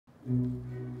I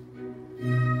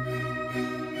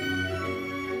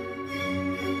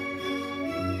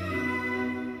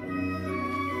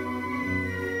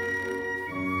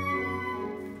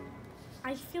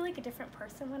feel like a different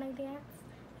person when I dance.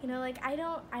 You know, like I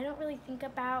don't really think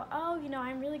about, oh, you know,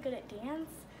 I'm really good at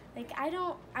dance. Like I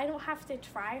don't have to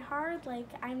try hard. Like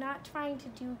I'm not trying to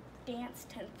do dance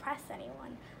to impress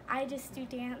anyone. I just do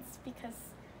dance because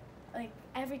like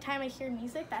every time I hear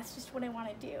music, that's just what I want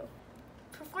to do.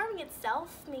 Performing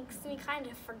itself makes me kind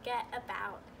of forget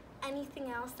about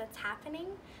anything else that's happening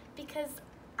because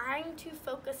I'm too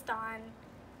focused on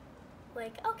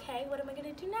like, okay, what am I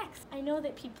gonna do next? I know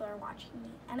that people are watching me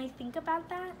and I think about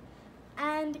that,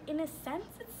 and in a sense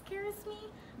it scares me,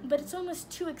 but it's almost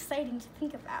too exciting to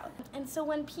think about. And so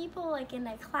when people like in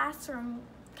a classroom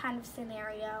kind of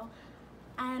scenario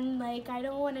and like I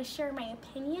don't want to share my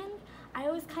opinion, I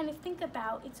always kind of think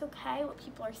about it's okay what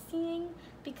people are seeing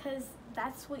because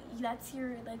that's your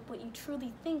like what you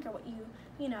truly think or what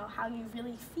you know how you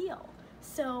really feel.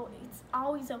 So it's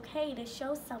always okay to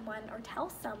show someone or tell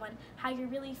someone how you're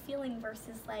really feeling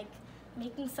versus like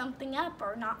making something up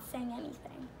or not saying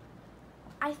anything.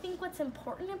 I think what's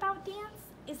important about dance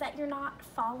is that you're not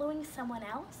following someone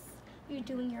else, you're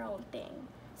doing your own thing.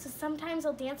 So sometimes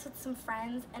I'll dance with some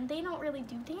friends and they don't really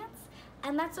do dance,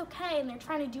 and that's okay, and they're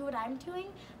trying to do what I'm doing,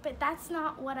 but that's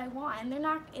not what I want. And they're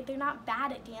not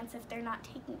bad at dance if they're not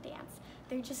taking dance.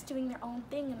 They're just doing their own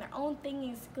thing, and their own thing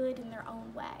is good in their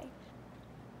own way.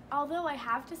 Although I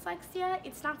have dyslexia,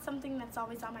 it's not something that's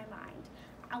always on my mind.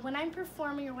 When I'm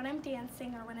performing or when I'm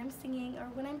dancing or when I'm singing or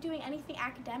when I'm doing anything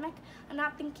academic, I'm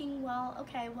not thinking, well,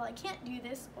 okay, well I can't do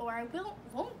this or I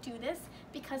won't do this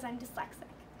because I'm dyslexic.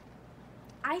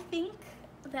 I think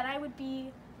that I would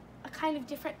be a kind of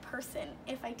different person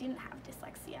if I didn't have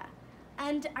dyslexia.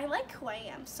 And I like who I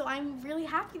am, so I'm really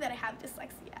happy that I have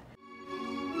dyslexia.